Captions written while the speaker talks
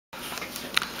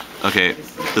Okay,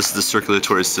 this is the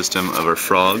circulatory system of our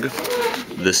frog.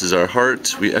 This is our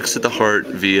heart. We exit the heart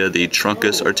via the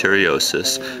Truncus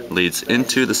Arteriosus, leads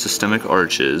into the systemic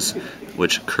arches,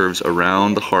 which curves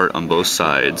around the heart on both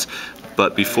sides.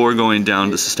 But before going down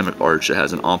the systemic arch, it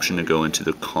has an option to go into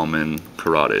the common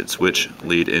carotids, which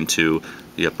lead into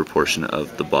the upper portion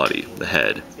of the body, the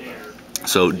head.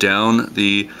 So down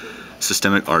the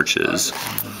systemic arches,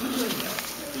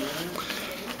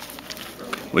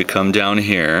 we come down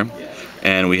here,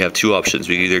 and we have two options.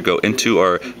 We either go into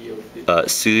our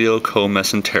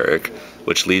Celiacomesenteric,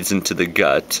 which leads into the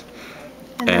gut,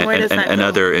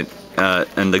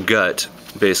 and the gut,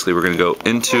 basically we're going to go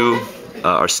into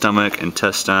our stomach,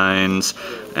 intestines,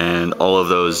 and all of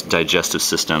those digestive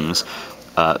systems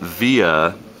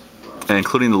via, and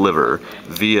including the liver,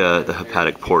 via the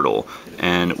hepatic portal.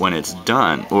 And when it's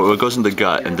done, well, it goes into the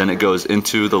gut, and then it goes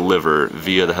into the liver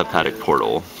via the hepatic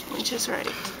portal. Which is right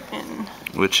in...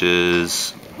 Which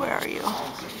is... Where are you?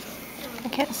 I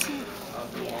can't see.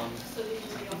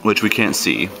 Which we can't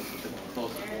see.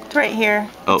 It's right here.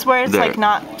 Oh, it's where it's there. like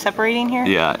not separating here?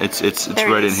 Yeah, it's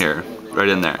right in here. Right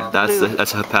in there.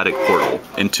 That's a hepatic portal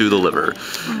into the liver.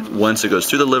 Once it goes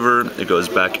through the liver, it goes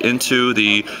back into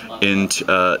the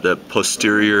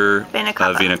posterior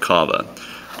vena cava.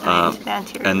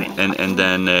 And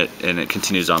then it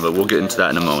continues on, but we'll get into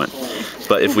that in a moment.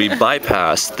 But if we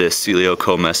bypass this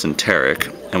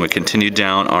Celiacomesenteric and we continue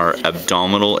down our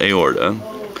abdominal aorta,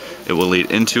 it will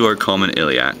lead into our common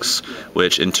iliacs,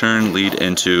 which in turn lead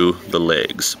into the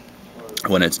legs.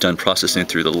 When it's done processing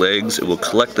through the legs, it will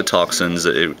collect the toxins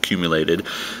that it accumulated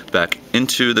back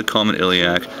into the common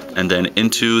iliac and then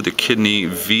into the kidney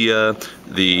via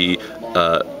the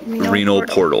renal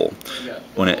portal.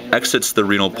 When it exits the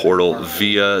renal portal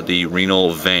via the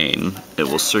renal vein, it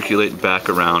will circulate back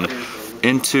around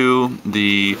into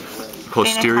the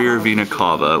posterior vena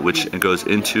cava, which goes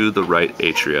into the right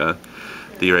atria.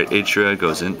 The right atria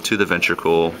goes into the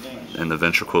ventricle, and the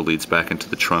ventricle leads back into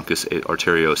the Truncus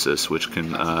Arteriosus, which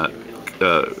can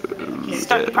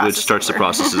which starts the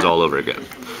processes all over again.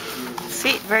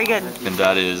 Sweet, very good. And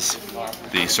that is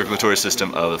the circulatory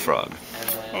system of the frog.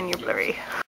 And you're blurry.